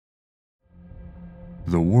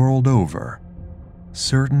The world over,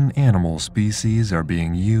 certain animal species are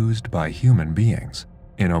being used by human beings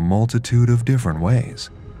in a multitude of different ways.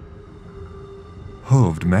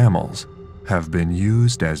 Hoofed mammals have been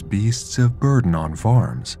used as beasts of burden on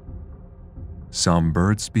farms. Some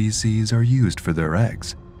bird species are used for their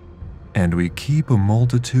eggs, and we keep a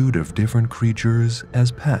multitude of different creatures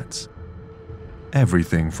as pets.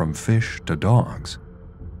 Everything from fish to dogs.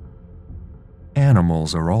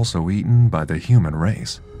 Animals are also eaten by the human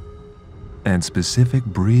race, and specific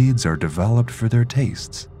breeds are developed for their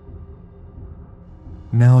tastes.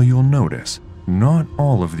 Now you'll notice, not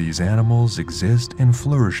all of these animals exist in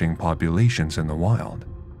flourishing populations in the wild.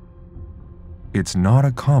 It's not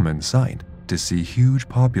a common sight to see huge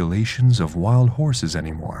populations of wild horses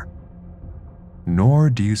anymore, nor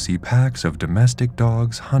do you see packs of domestic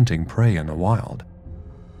dogs hunting prey in the wild.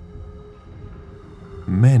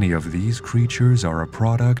 Many of these creatures are a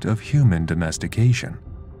product of human domestication,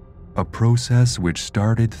 a process which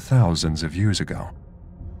started thousands of years ago.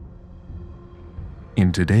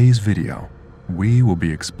 In today's video, we will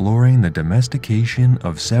be exploring the domestication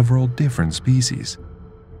of several different species,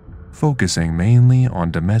 focusing mainly on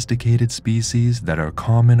domesticated species that are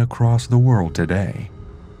common across the world today.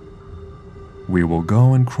 We will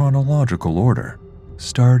go in chronological order,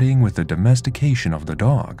 starting with the domestication of the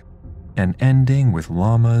dog, and ending with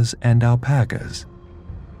llamas and alpacas.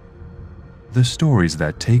 The stories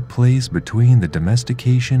that take place between the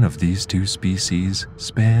domestication of these two species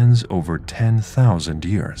spans over 10,000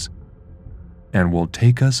 years, and will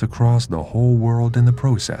take us across the whole world in the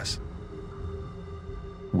process.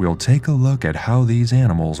 We'll take a look at how these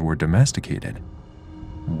animals were domesticated,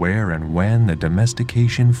 where and when the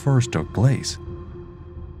domestication first took place,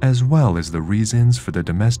 as well as the reasons for the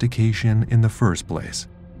domestication in the first place.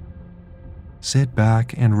 Sit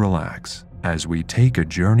back and relax as we take a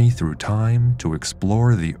journey through time to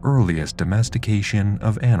explore the earliest domestication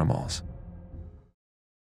of animals.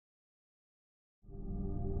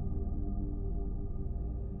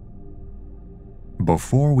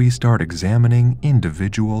 Before we start examining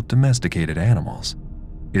individual domesticated animals,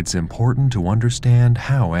 it's important to understand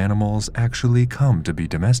how animals actually come to be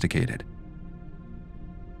domesticated.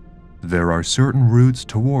 There are certain routes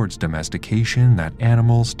towards domestication that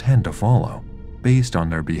animals tend to follow, based on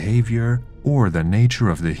their behavior or the nature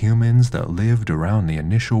of the humans that lived around the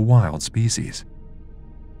initial wild species.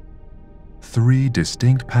 3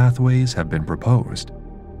 distinct pathways have been proposed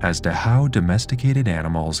as to how domesticated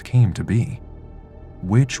animals came to be,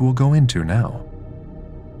 which we'll go into now.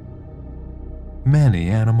 Many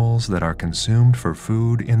animals that are consumed for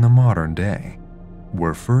food in the modern day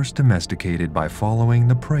were first domesticated by following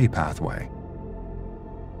the prey pathway.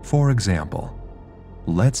 For example,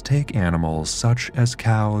 let's take animals such as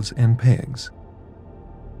cows and pigs.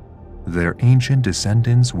 Their ancient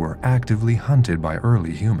descendants were actively hunted by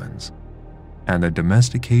early humans, and the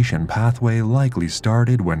domestication pathway likely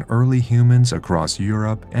started when early humans across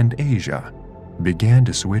Europe and Asia began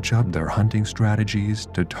to switch up their hunting strategies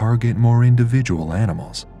to target more individual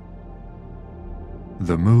animals.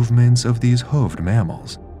 The movements of these hoofed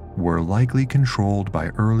mammals were likely controlled by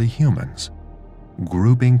early humans,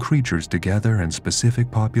 grouping creatures together in specific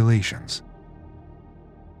populations.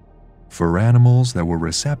 For animals that were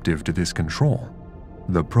receptive to this control,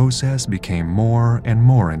 the process became more and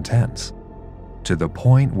more intense, to the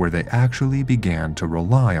point where they actually began to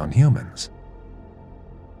rely on humans.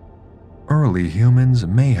 Early humans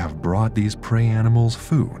may have brought these prey animals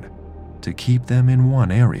food to keep them in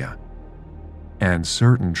one area, and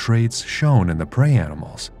certain traits shown in the prey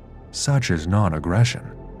animals, such as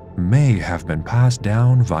non-aggression, may have been passed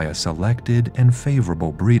down via selected and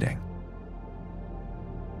favorable breeding.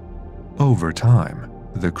 Over time,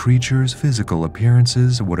 the creature's physical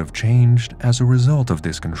appearances would have changed as a result of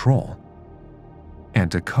this control. And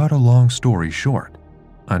to cut a long story short,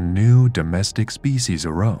 a new domestic species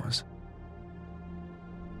arose.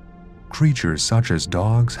 Creatures such as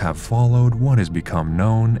dogs have followed what has become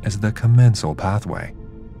known as the commensal pathway.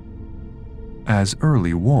 As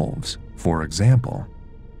early wolves, for example,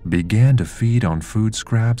 began to feed on food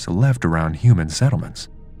scraps left around human settlements,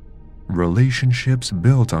 relationships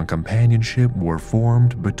built on companionship were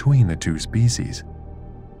formed between the two species.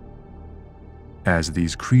 As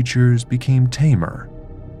these creatures became tamer,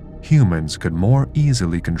 humans could more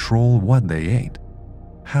easily control what they ate,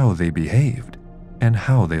 how they behaved, and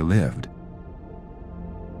how they lived.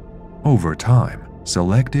 Over time,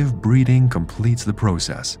 selective breeding completes the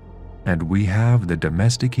process, and we have the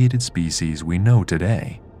domesticated species we know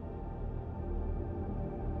today.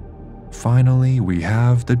 Finally, we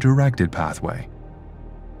have the directed pathway.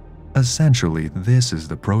 Essentially, this is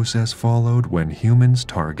the process followed when humans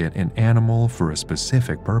target an animal for a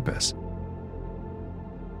specific purpose.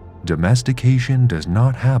 Domestication does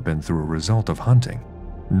not happen through a result of hunting,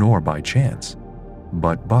 nor by chance,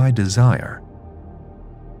 but by desire.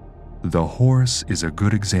 The horse is a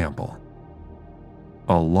good example.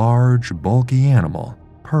 A large, bulky animal,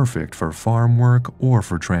 perfect for farm work or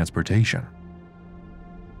for transportation.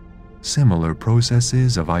 Similar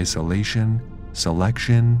processes of isolation,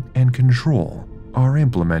 selection, and control are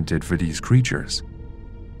implemented for these creatures.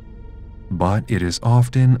 But it is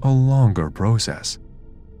often a longer process,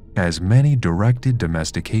 as many directed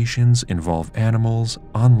domestications involve animals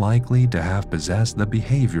unlikely to have possessed the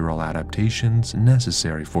behavioral adaptations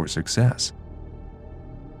necessary for success.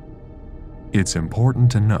 It's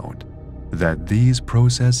important to note that these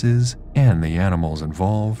processes and the animals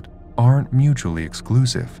involved aren't mutually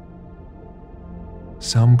exclusive.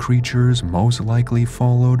 Some creatures most likely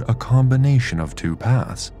followed a combination of two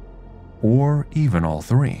paths, or even all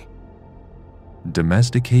three.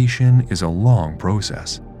 Domestication is a long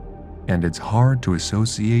process, and it's hard to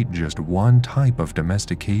associate just one type of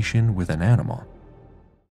domestication with an animal.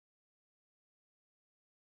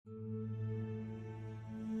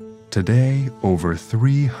 Today, over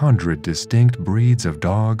 300 distinct breeds of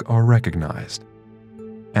dog are recognized,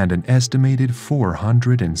 and an estimated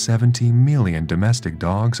 470 million domestic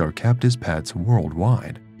dogs are kept as pets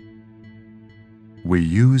worldwide. We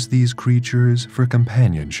use these creatures for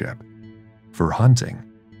companionship, for hunting,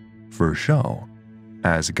 for show,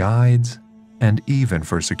 as guides, and even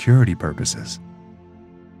for security purposes.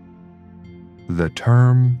 The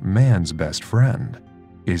term "man's best friend"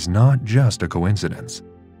 is not just a coincidence.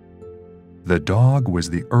 The dog was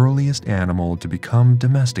the earliest animal to become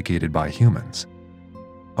domesticated by humans,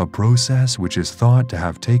 a process which is thought to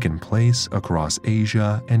have taken place across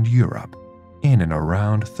Asia and Europe in and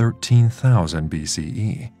around 13,000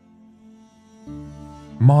 BCE.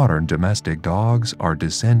 Modern domestic dogs are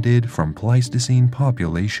descended from Pleistocene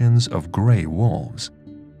populations of gray wolves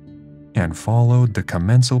and followed the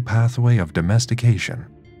commensal pathway of domestication.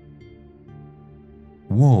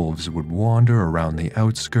 Wolves would wander around the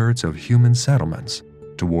outskirts of human settlements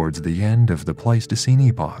towards the end of the Pleistocene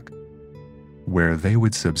epoch, where they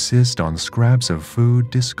would subsist on scraps of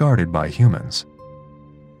food discarded by humans.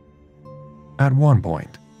 At one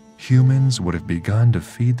point, humans would have begun to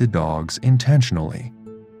feed the dogs intentionally,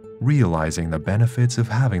 realizing the benefits of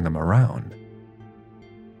having them around.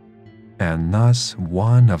 And thus,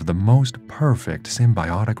 one of the most perfect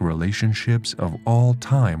symbiotic relationships of all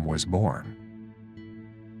time was born.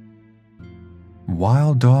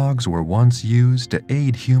 While dogs were once used to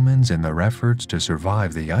aid humans in their efforts to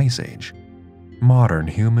survive the Ice Age, modern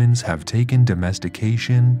humans have taken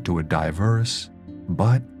domestication to a diverse,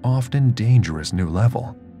 but often dangerous new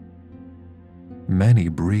level. Many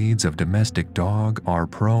breeds of domestic dog are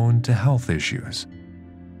prone to health issues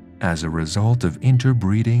as a result of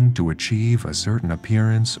interbreeding to achieve a certain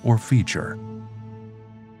appearance or feature.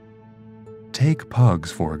 Take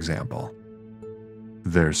pugs, for example.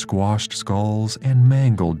 Their squashed skulls and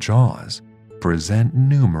mangled jaws present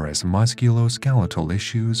numerous musculoskeletal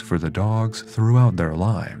issues for the dogs throughout their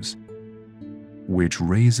lives, which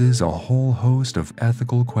raises a whole host of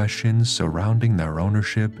ethical questions surrounding their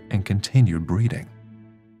ownership and continued breeding.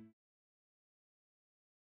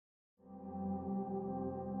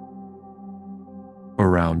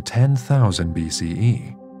 Around 10,000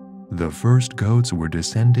 BCE, the first goats were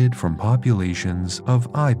descended from populations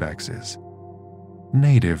of ibexes,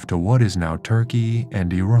 native to what is now Turkey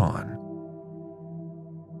and Iran.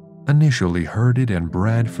 Initially herded and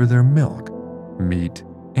bred for their milk, meat,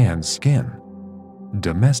 and skin,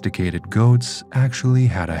 domesticated goats actually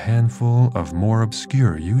had a handful of more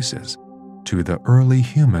obscure uses to the early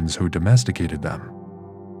humans who domesticated them.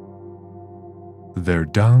 Their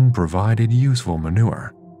dung provided useful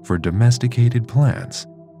manure for domesticated plants.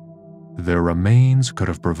 Their remains could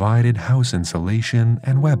have provided house insulation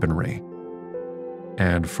and weaponry.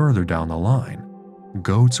 And further down the line,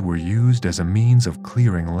 goats were used as a means of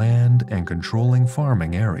clearing land and controlling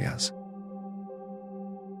farming areas.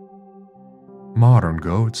 Modern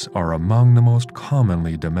goats are among the most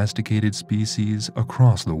commonly domesticated species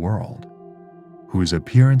across the world, whose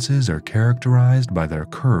appearances are characterized by their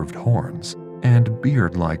curved horns and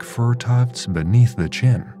beard-like fur tufts beneath the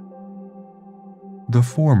chin, the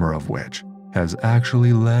former of which has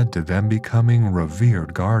actually led to them becoming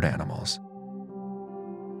revered guard animals.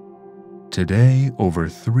 Today, over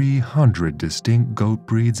 300 distinct goat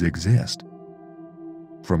breeds exist,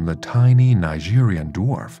 from the tiny Nigerian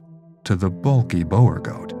dwarf to the bulky Boer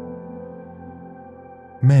goat.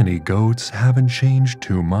 Many goats haven't changed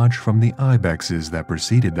too much from the ibexes that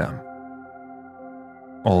preceded them.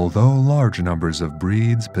 Although large numbers of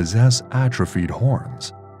breeds possess atrophied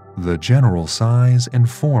horns, the general size and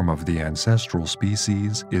form of the ancestral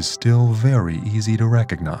species is still very easy to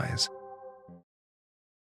recognize.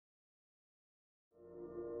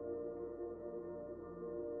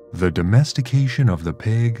 The domestication of the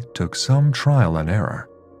pig took some trial and error.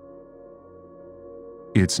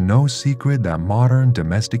 It's no secret that modern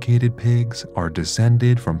domesticated pigs are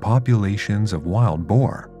descended from populations of wild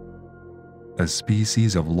boar, a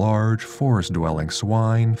species of large forest-dwelling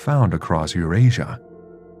swine found across Eurasia.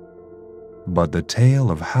 But the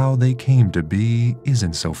tale of how they came to be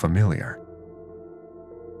isn't so familiar.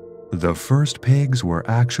 The first pigs were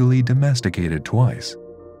actually domesticated twice,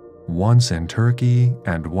 once in Turkey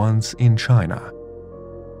and once in China.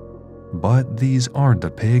 But these aren't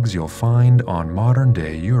the pigs you'll find on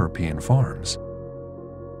modern-day European farms.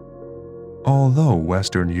 Although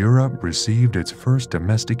Western Europe received its first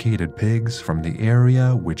domesticated pigs from the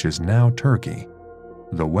area which is now Turkey,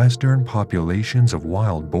 the Western populations of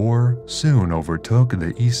wild boar soon overtook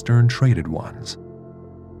the Eastern traded ones,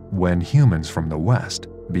 when humans from the West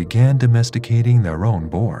began domesticating their own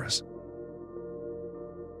boars.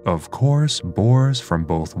 Of course, boars from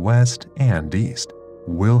both West and East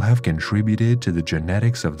will have contributed to the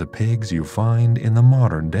genetics of the pigs you find in the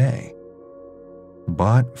modern day.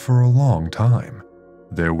 But for a long time,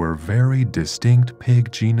 there were very distinct pig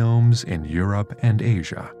genomes in Europe and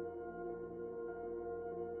Asia.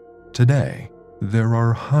 Today, there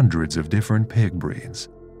are hundreds of different pig breeds,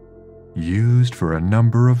 used for a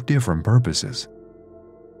number of different purposes.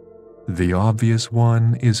 The obvious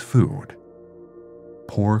one is food.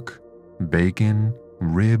 Pork, bacon,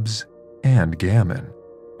 ribs, and gammon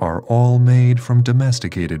are all made from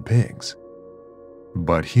domesticated pigs.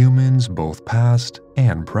 But humans, both past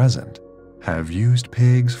and present, have used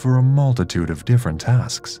pigs for a multitude of different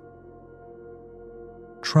tasks.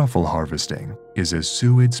 Truffle harvesting is a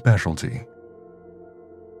suid specialty.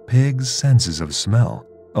 Pigs' senses of smell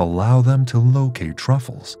allow them to locate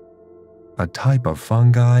truffles, a type of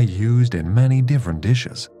fungi used in many different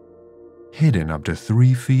dishes, hidden up to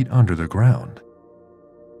 3 feet under the ground.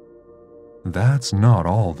 That's not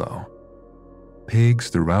all, though. Pigs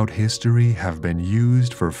throughout history have been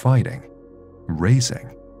used for fighting,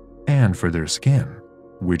 racing, and for their skin,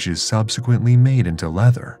 which is subsequently made into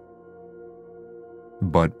leather.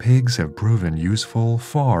 But pigs have proven useful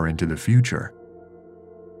far into the future.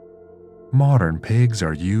 Modern pigs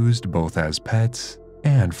are used both as pets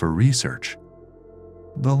and for research,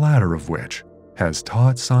 the latter of which has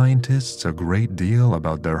taught scientists a great deal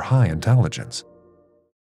about their high intelligence.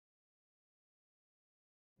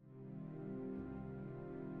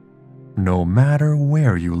 No matter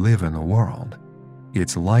where you live in the world,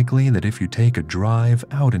 it's likely that if you take a drive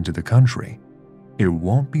out into the country, it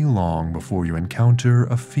won't be long before you encounter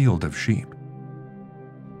a field of sheep.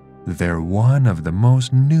 They're one of the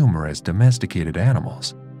most numerous domesticated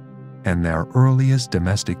animals, and their earliest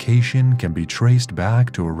domestication can be traced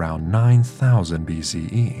back to around 9000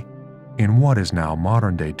 BCE in what is now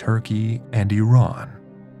modern-day Turkey and Iran.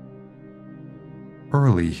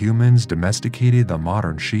 Early humans domesticated the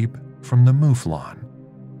modern sheep from the mouflon,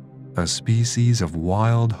 a species of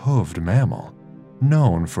wild hoofed mammal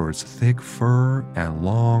known for its thick fur and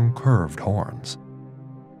long curved horns.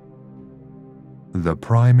 The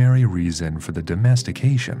primary reason for the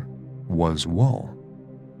domestication was wool.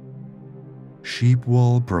 Sheep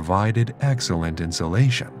wool provided excellent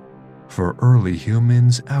insulation for early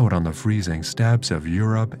humans out on the freezing steppes of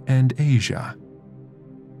Europe and Asia,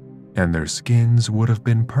 and their skins would have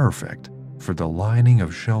been perfect for the lining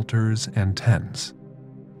of shelters and tents.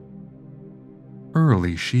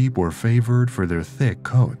 Early sheep were favored for their thick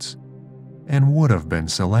coats and would have been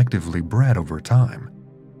selectively bred over time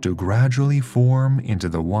to gradually form into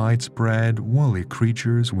the widespread woolly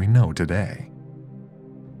creatures we know today.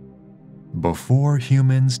 Before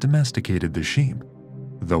humans domesticated the sheep,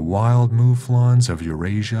 the wild mouflons of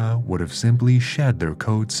Eurasia would have simply shed their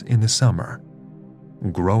coats in the summer,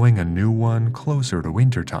 growing a new one closer to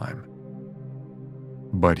wintertime.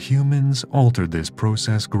 But humans altered this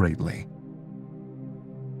process greatly.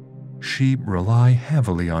 Sheep rely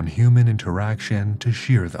heavily on human interaction to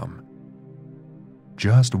shear them.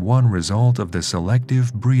 Just one result of the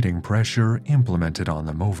selective breeding pressure implemented on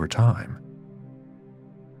them over time.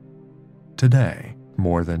 Today,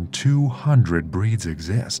 more than 200 breeds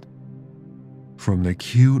exist, from the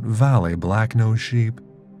cute Valais black-nosed sheep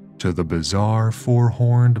to the bizarre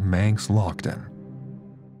four-horned Manx Lockton.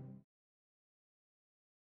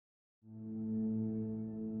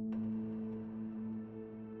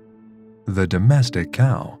 The domestic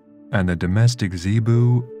cow and the domestic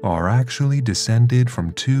zebu are actually descended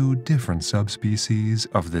from two different subspecies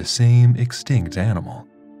of the same extinct animal,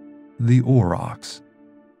 the aurochs.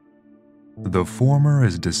 The former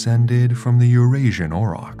is descended from the Eurasian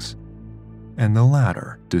aurochs, and the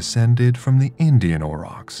latter descended from the Indian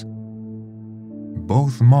aurochs.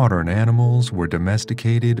 Both modern animals were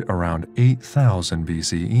domesticated around 8000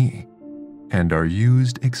 BCE and are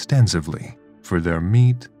used extensively for their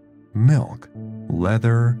meat, milk,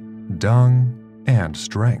 leather, dung, and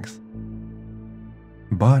strength.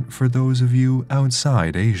 But for those of you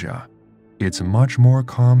outside Asia, it's much more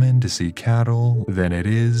common to see cattle than it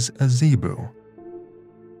is a zebu.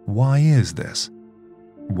 Why is this?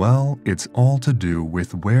 Well, it's all to do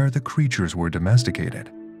with where the creatures were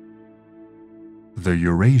domesticated. The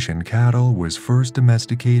Eurasian cattle was first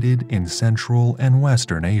domesticated in Central and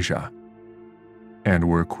Western Asia, and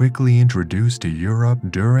were quickly introduced to Europe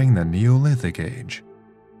during the Neolithic Age.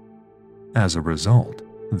 As a result,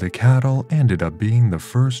 the cattle ended up being the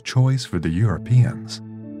first choice for the Europeans.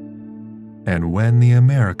 And when the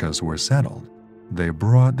Americas were settled, they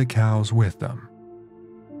brought the cows with them.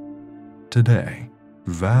 Today,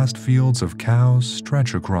 vast fields of cows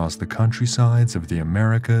stretch across the countrysides of the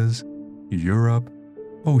Americas, Europe,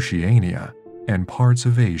 Oceania, and parts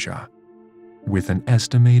of Asia, with an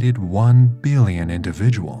estimated 1 billion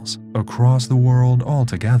individuals across the world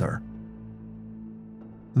altogether.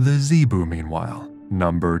 The zebu, meanwhile,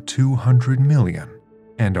 number 200 million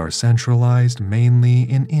and are centralized mainly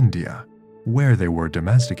in India, where they were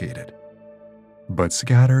domesticated. But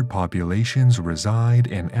scattered populations reside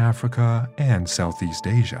in Africa and Southeast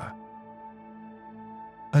Asia.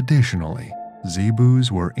 Additionally, zebus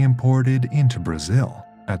were imported into Brazil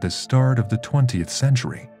at the start of the 20th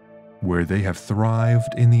century, where they have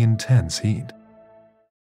thrived in the intense heat.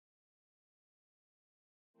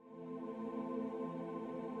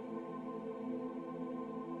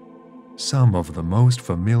 Some of the most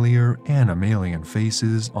familiar animalian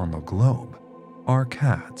faces on the globe are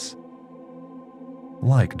cats.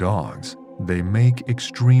 Like dogs, they make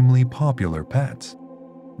extremely popular pets,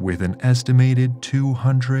 with an estimated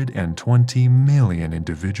 220 million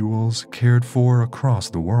individuals cared for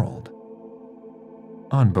across the world.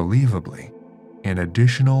 Unbelievably, an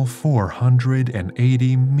additional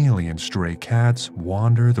 480 million stray cats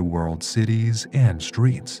wander the world's cities and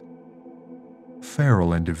streets.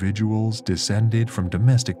 Feral individuals descended from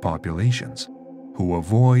domestic populations who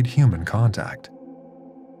avoid human contact.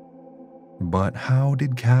 But how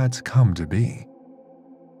did cats come to be?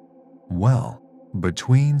 Well,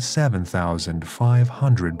 between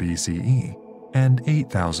 7,500 BCE and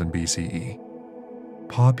 8,000 BCE,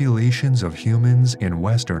 populations of humans in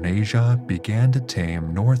Western Asia began to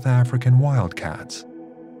tame North African wildcats.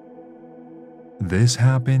 This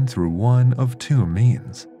happened through one of two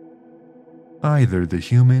means. Either the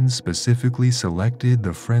humans specifically selected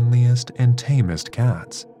the friendliest and tamest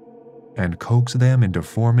cats and coaxed them into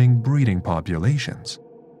forming breeding populations,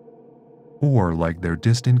 or like their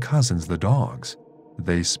distant cousins the dogs,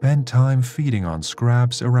 they spent time feeding on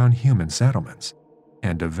scraps around human settlements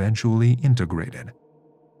and eventually integrated.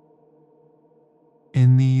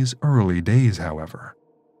 In these early days, however,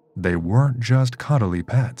 they weren't just cuddly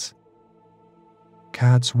pets.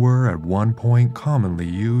 Cats were at one point commonly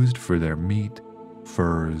used for their meat,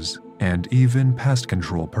 furs, and even pest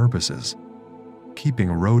control purposes,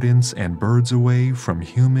 keeping rodents and birds away from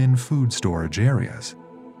human food storage areas.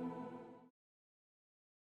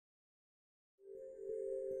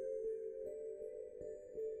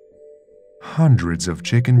 Hundreds of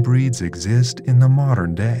chicken breeds exist in the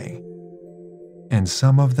modern day, and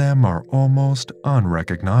some of them are almost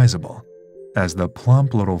unrecognizable as the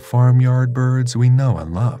plump little farmyard birds we know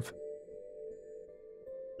and love.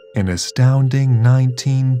 An astounding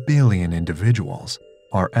 19 billion individuals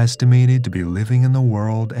are estimated to be living in the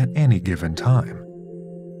world at any given time.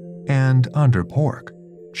 And under pork,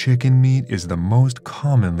 chicken meat is the most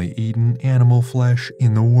commonly eaten animal flesh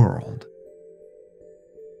in the world.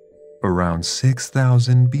 Around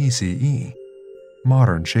 6000 BCE,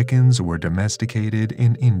 modern chickens were domesticated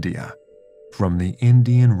in India from the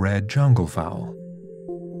Indian red jungle fowl,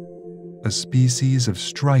 a species of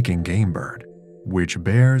striking game bird which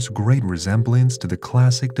bears great resemblance to the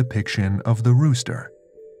classic depiction of the rooster.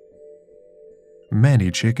 Many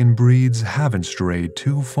chicken breeds haven't strayed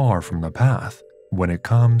too far from the path when it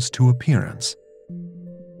comes to appearance,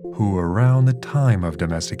 who around the time of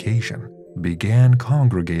domestication began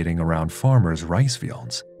congregating around farmers' rice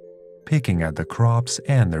fields, picking at the crops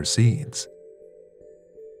and their seeds.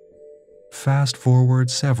 Fast forward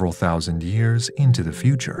several thousand years into the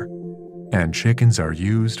future, and chickens are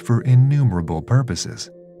used for innumerable purposes.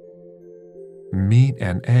 Meat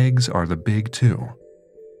and eggs are the big two.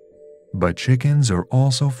 But chickens are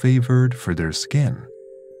also favored for their skin,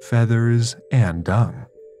 feathers, and dung.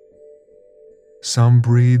 Some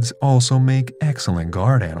breeds also make excellent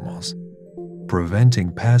guard animals,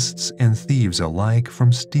 preventing pests and thieves alike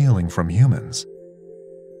from stealing from humans.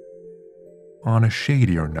 On a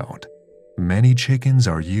shadier note, many chickens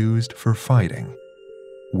are used for fighting,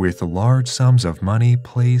 with large sums of money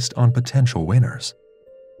placed on potential winners.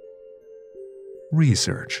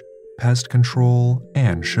 Research, pest control,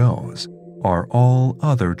 and shows are all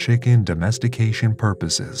other chicken domestication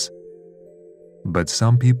purposes. But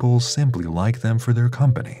some people simply like them for their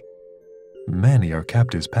company. Many are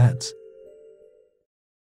kept as pets.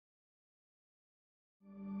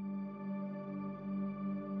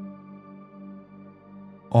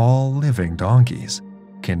 All living donkeys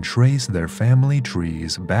can trace their family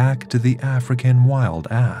trees back to the African wild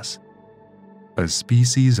ass, a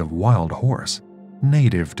species of wild horse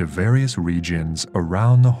native to various regions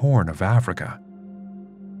around the Horn of Africa.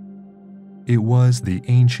 It was the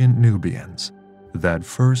ancient Nubians that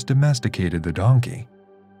first domesticated the donkey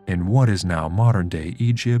in what is now modern-day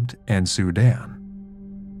Egypt and Sudan.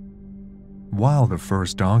 While the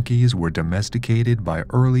first donkeys were domesticated by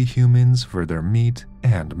early humans for their meat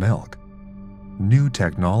and milk, new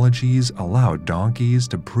technologies allowed donkeys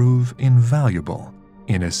to prove invaluable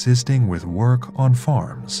in assisting with work on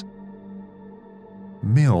farms.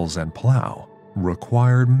 Mills and plow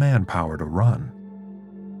required manpower to run,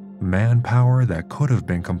 manpower that could have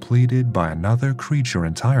been completed by another creature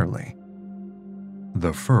entirely.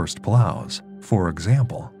 The first plows, for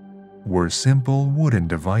example, were simple wooden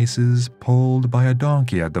devices pulled by a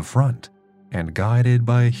donkey at the front and guided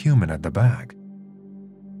by a human at the back.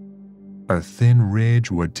 A thin ridge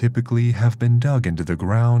would typically have been dug into the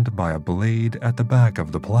ground by a blade at the back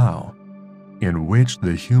of the plow, in which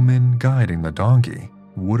the human guiding the donkey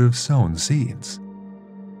would have sown seeds.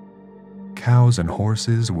 Cows and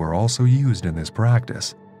horses were also used in this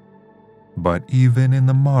practice. But even in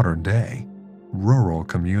the modern day, rural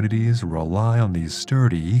communities rely on these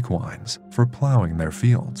sturdy equines for plowing their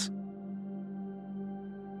fields.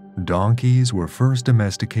 Donkeys were first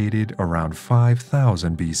domesticated around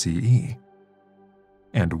 5000 BCE.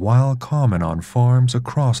 And while common on farms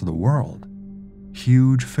across the world,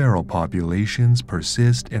 huge feral populations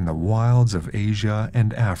persist in the wilds of Asia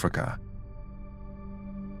and Africa.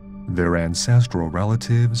 Their ancestral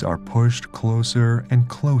relatives are pushed closer and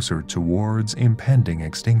closer towards impending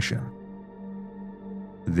extinction.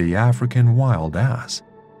 The African wild ass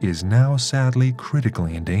is now sadly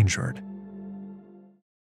critically endangered.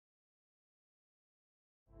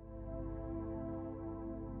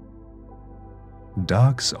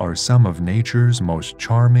 Ducks are some of nature's most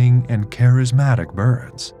charming and charismatic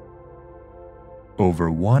birds.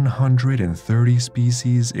 Over 130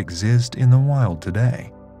 species exist in the wild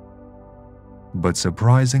today. But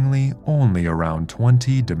surprisingly, only around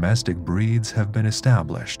 20 domestic breeds have been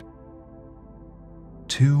established.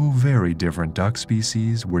 Two very different duck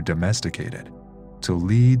species were domesticated to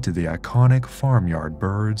lead to the iconic farmyard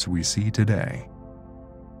birds we see today.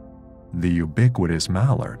 The ubiquitous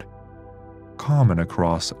mallard, common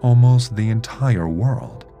across almost the entire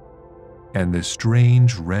world, and the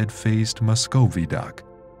strange red-faced Muscovy duck,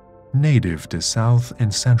 native to South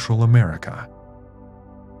and Central America.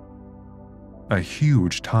 A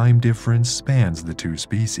huge time difference spans the two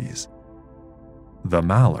species. The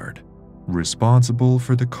mallard, responsible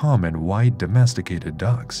for the common white domesticated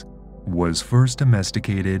ducks, was first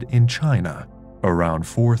domesticated in China around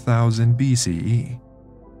 4000 BCE.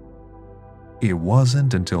 It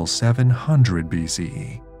wasn't until 700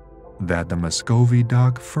 BCE that the Muscovy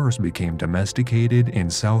duck first became domesticated in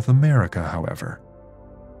South America, however,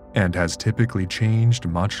 and has typically changed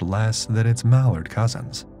much less than its mallard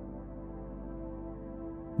cousins.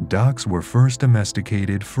 Ducks were first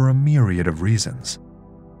domesticated for a myriad of reasons.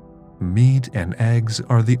 Meat and eggs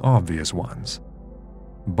are the obvious ones.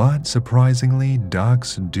 But surprisingly,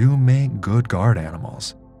 ducks do make good guard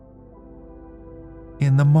animals.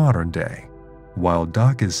 In the modern day, while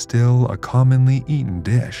duck is still a commonly eaten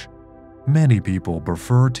dish, many people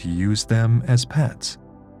prefer to use them as pets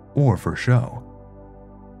or for show.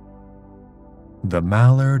 The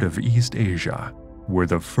mallard of East Asia were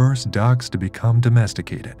the first ducks to become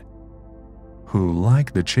domesticated, who,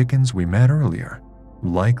 like the chickens we met earlier,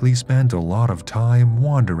 likely spent a lot of time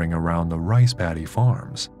wandering around the rice paddy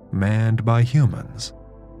farms manned by humans,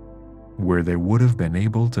 where they would have been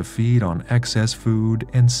able to feed on excess food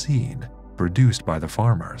and seed produced by the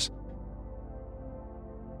farmers.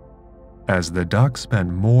 As the ducks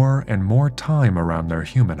spend more and more time around their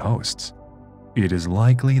human hosts, it is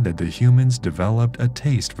likely that the humans developed a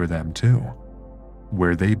taste for them too,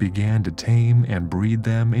 where they began to tame and breed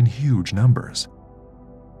them in huge numbers.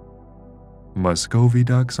 Muscovy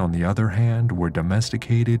ducks, on the other hand, were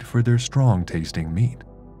domesticated for their strong-tasting meat,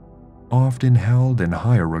 often held in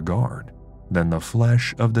higher regard than the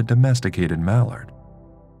flesh of the domesticated mallard.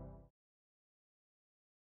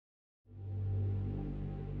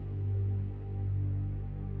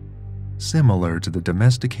 Similar to the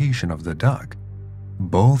domestication of the duck,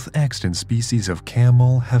 both extant species of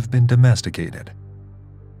camel have been domesticated.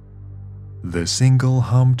 The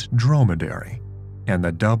single-humped dromedary and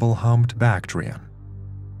the double-humped Bactrian.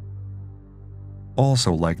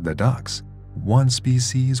 Also, like the ducks, one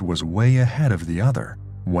species was way ahead of the other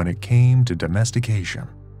when it came to domestication: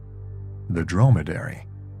 the dromedary.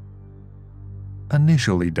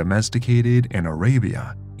 Initially domesticated in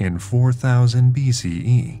Arabia in 4000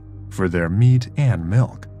 BCE for their meat and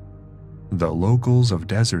milk, the locals of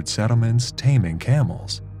desert settlements taming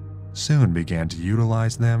camels soon began to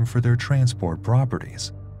utilize them for their transport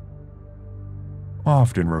properties.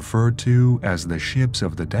 Often referred to as the ships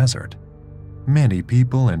of the desert, many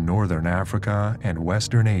people in northern Africa and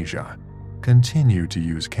Western Asia continue to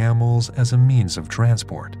use camels as a means of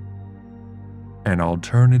transport, an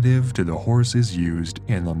alternative to the horses used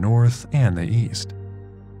in the north and the east.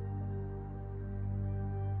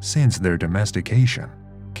 Since their domestication,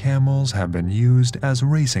 camels have been used as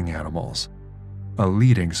racing animals, a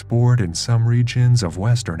leading sport in some regions of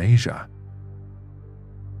Western Asia.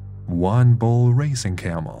 One bull racing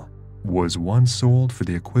camel was once sold for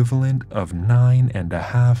the equivalent of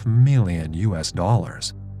 $9.5 million US.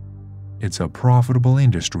 It's a profitable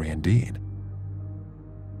industry indeed.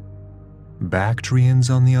 Bactrians,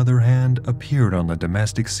 on the other hand, appeared on the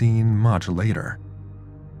domestic scene much later.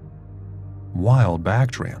 Wild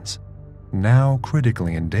Bactrians, now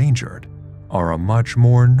critically endangered, are a much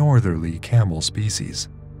more northerly camel species,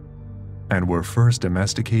 and were first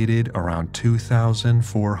domesticated around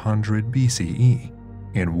 2400 BCE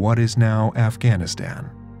in what is now Afghanistan.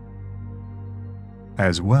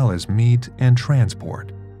 As well as meat and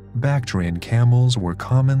transport, Bactrian camels were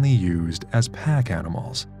commonly used as pack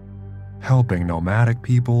animals, helping nomadic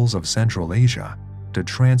peoples of Central Asia to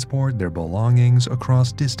transport their belongings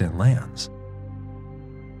across distant lands.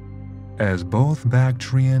 As both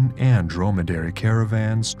Bactrian and dromedary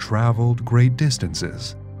caravans traveled great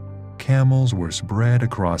distances, camels were spread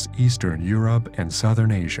across Eastern Europe and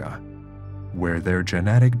Southern Asia, where their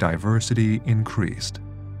genetic diversity increased.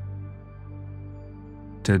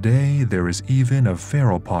 Today, there is even a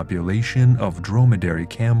feral population of dromedary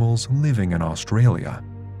camels living in Australia,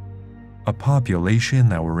 a population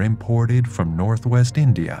that were imported from northwest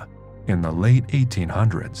India in the late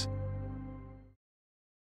 1800s.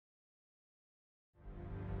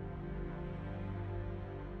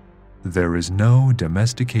 There is no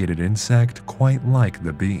domesticated insect quite like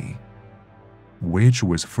the bee, which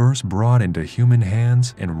was first brought into human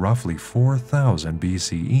hands in roughly 4000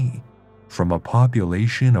 BCE from a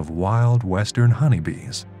population of wild western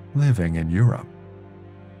honeybees living in Europe.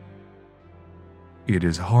 It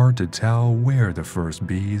is hard to tell where the first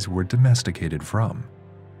bees were domesticated from,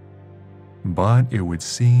 but it would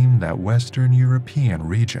seem that Western European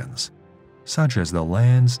regions, such as the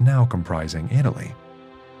lands now comprising Italy,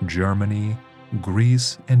 Germany,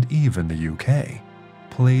 Greece, and even the UK,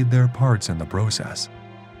 played their parts in the process.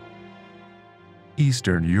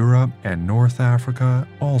 Eastern Europe and North Africa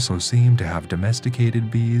also seem to have domesticated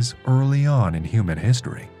bees early on in human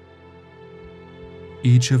history,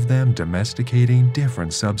 each of them domesticating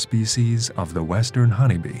different subspecies of the western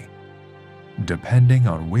honeybee, depending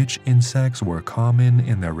on which insects were common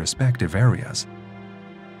in their respective areas.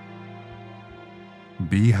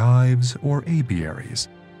 Beehives or apiaries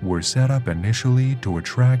were set up initially to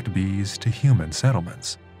attract bees to human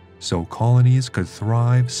settlements, so colonies could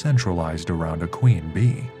thrive centralized around a queen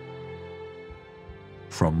bee.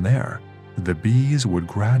 From there, the bees would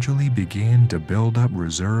gradually begin to build up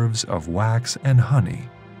reserves of wax and honey,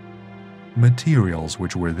 materials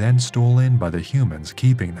which were then stolen by the humans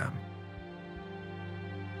keeping them.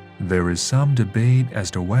 There is some debate as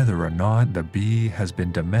to whether or not the bee has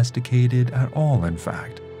been domesticated at all. In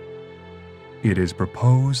fact, it is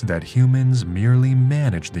proposed that humans merely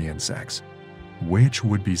manage the insects, which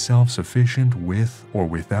would be self-sufficient with or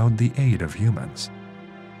without the aid of humans.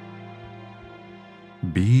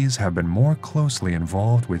 Bees have been more closely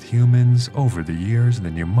involved with humans over the years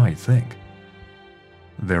than you might think.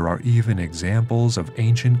 There are even examples of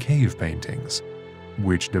ancient cave paintings,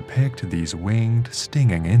 which depict these winged,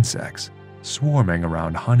 stinging insects swarming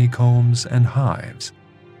around honeycombs and hives.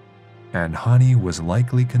 And honey was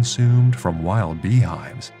likely consumed from wild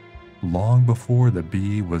beehives long before the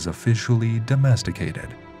bee was officially domesticated.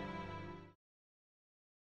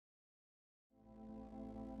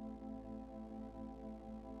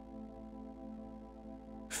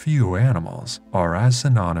 Few animals are as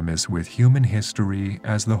synonymous with human history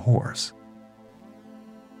as the horse.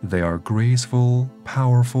 They are graceful,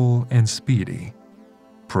 powerful, and speedy,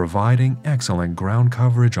 providing excellent ground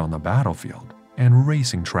coverage on the battlefield and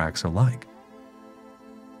racing tracks alike.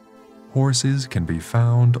 Horses can be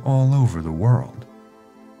found all over the world,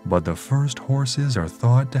 but the first horses are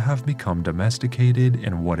thought to have become domesticated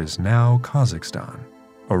in what is now Kazakhstan,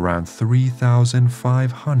 around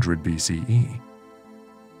 3,500 BCE.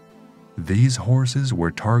 These horses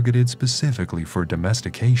were targeted specifically for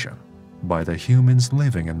domestication by the humans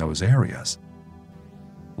living in those areas,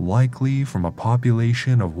 likely from a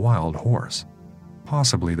population of wild horse,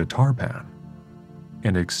 possibly the tarpan,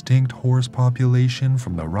 an extinct horse population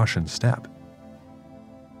from the Russian steppe.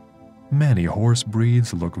 Many horse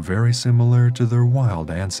breeds look very similar to their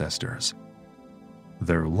wild ancestors,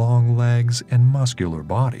 their long legs and muscular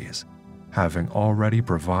bodies having already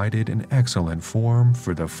provided an excellent form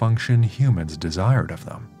for the function humans desired of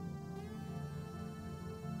them.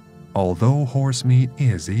 Although horse meat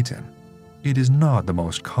is eaten, it is not the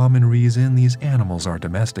most common reason these animals are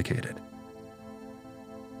domesticated.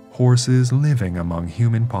 Horses living among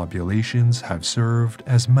human populations have served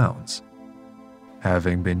as mounts,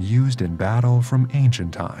 having been used in battle from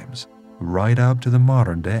ancient times right up to the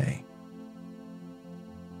modern day.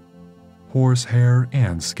 Horsehair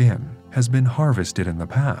and skin has been harvested in the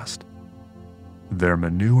past. Their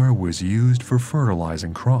manure was used for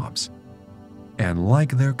fertilizing crops, and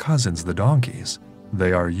like their cousins the donkeys,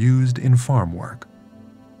 they are used in farm work.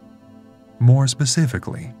 More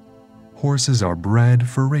specifically, horses are bred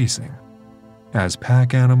for racing, as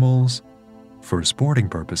pack animals, for sporting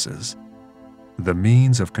purposes, the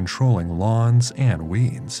means of controlling lawns and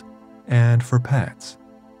weeds, and for pets.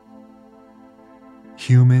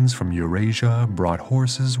 Humans from Eurasia brought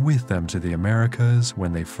horses with them to the Americas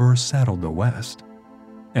when they first settled the West,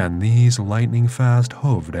 and these lightning-fast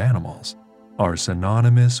hoofed animals are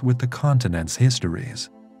synonymous with the continent's histories.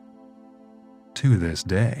 To this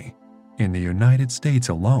day, in the United States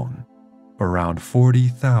alone, around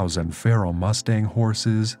 40,000 feral Mustang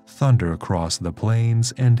horses thunder across the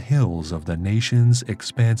plains and hills of the nation's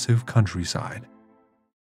expansive countryside.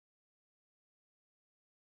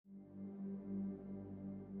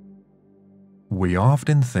 We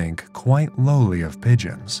often think quite lowly of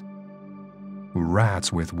pigeons,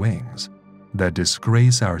 rats with wings that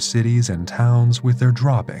disgrace our cities and towns with their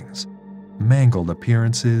droppings, mangled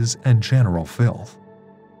appearances, and general filth.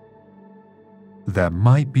 That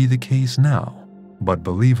might be the case now, but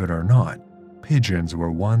believe it or not, pigeons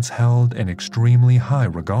were once held in extremely high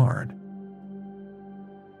regard.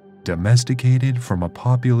 Domesticated from a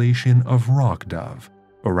population of rock dove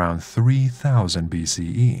around 3000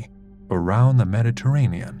 BCE around the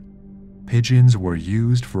Mediterranean, pigeons were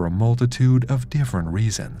used for a multitude of different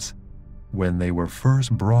reasons when they were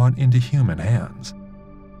first brought into human hands.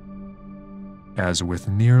 As with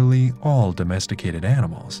nearly all domesticated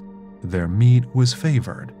animals, their meat was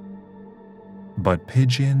favored. But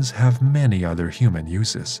pigeons have many other human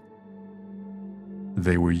uses.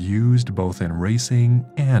 They were used both in racing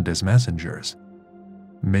and as messengers,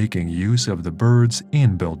 making use of the birds'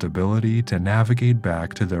 inbuilt ability to navigate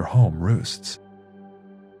back to their home roosts.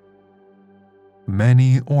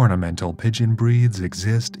 Many ornamental pigeon breeds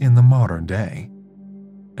exist in the modern day,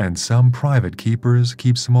 and some private keepers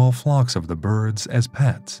keep small flocks of the birds as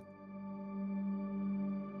pets.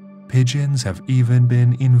 Pigeons have even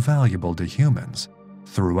been invaluable to humans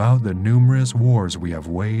throughout the numerous wars we have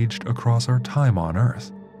waged across our time on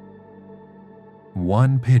Earth.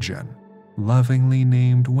 One pigeon, lovingly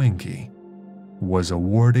named Winky, was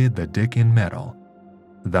awarded the Dickin Medal,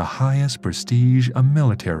 the highest prestige a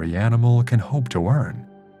military animal can hope to earn,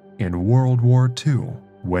 in World War II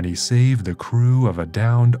when he saved the crew of a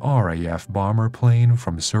downed RAF bomber plane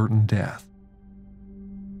from certain death.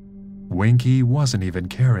 Winky wasn't even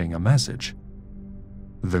carrying a message.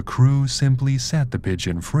 The crew simply set the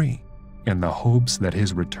pigeon free in the hopes that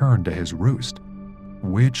his return to his roost,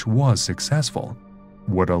 which was successful,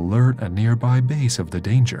 would alert a nearby base of the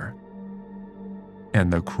danger.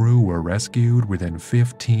 And the crew were rescued within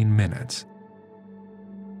 15 minutes.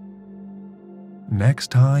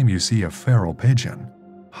 Next time you see a feral pigeon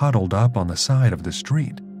huddled up on the side of the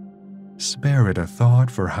street, spare it a thought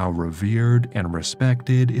for how revered and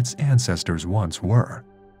respected its ancestors once were.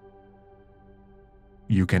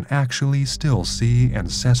 you can actually still see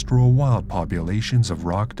ancestral wild populations of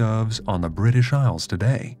rock doves on the British Isles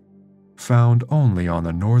today, found only on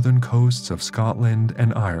the northern coasts of Scotland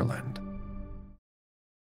and Ireland.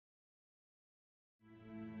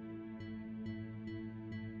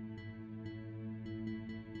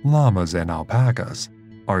 Llamas and alpacas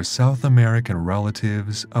are South American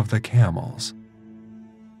relatives of the camels.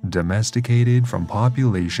 Domesticated from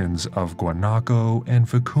populations of Guanaco and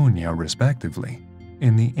Vicuña respectively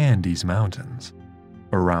in the Andes Mountains,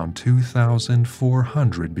 around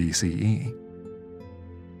 2400 BCE.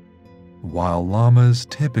 While llamas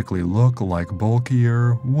typically look like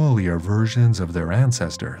bulkier, woollier versions of their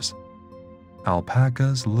ancestors,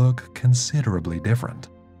 alpacas look considerably different.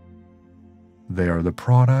 They are the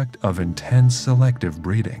product of intense selective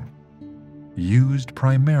breeding, used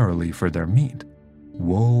primarily for their meat,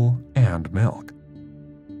 wool, and milk.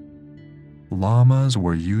 Llamas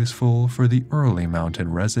were useful for the early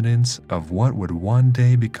mountain residents of what would one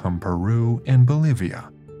day become Peru and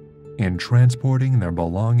Bolivia in transporting their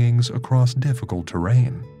belongings across difficult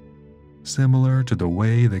terrain, similar to the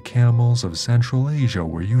way the camels of Central Asia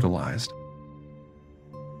were utilized.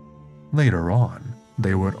 Later on,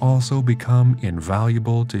 they would also become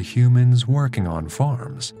invaluable to humans working on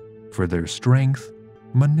farms for their strength,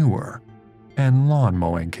 manure, and lawn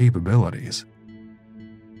mowing capabilities,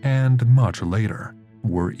 and much later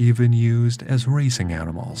were even used as racing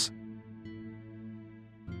animals.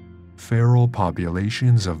 Feral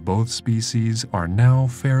populations of both species are now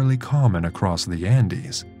fairly common across the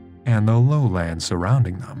Andes and the lowlands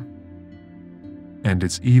surrounding them. And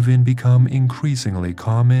it's even become increasingly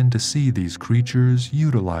common to see these creatures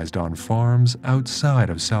utilized on farms outside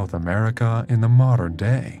of South America in the modern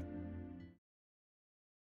day.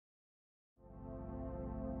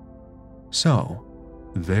 So,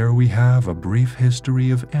 there we have a brief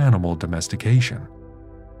history of animal domestication,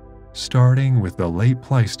 starting with the late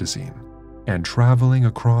Pleistocene and traveling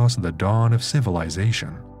across the dawn of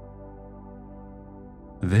civilization.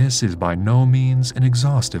 This is by no means an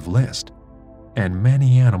exhaustive list, and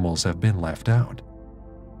many animals have been left out.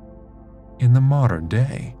 In the modern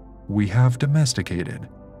day, we have domesticated,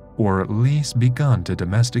 or at least begun to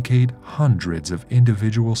domesticate, hundreds of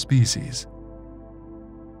individual species,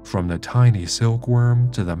 from the tiny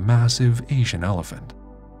silkworm to the massive Asian elephant.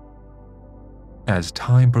 As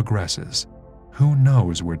time progresses, who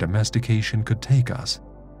knows where domestication could take us?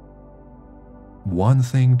 One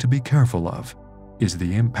thing to be careful of is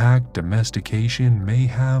the impact domestication may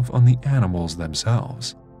have on the animals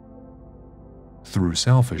themselves. Through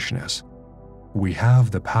selfishness, we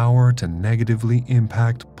have the power to negatively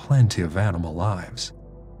impact plenty of animal lives.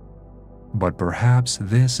 But perhaps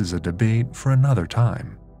this is a debate for another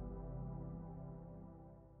time.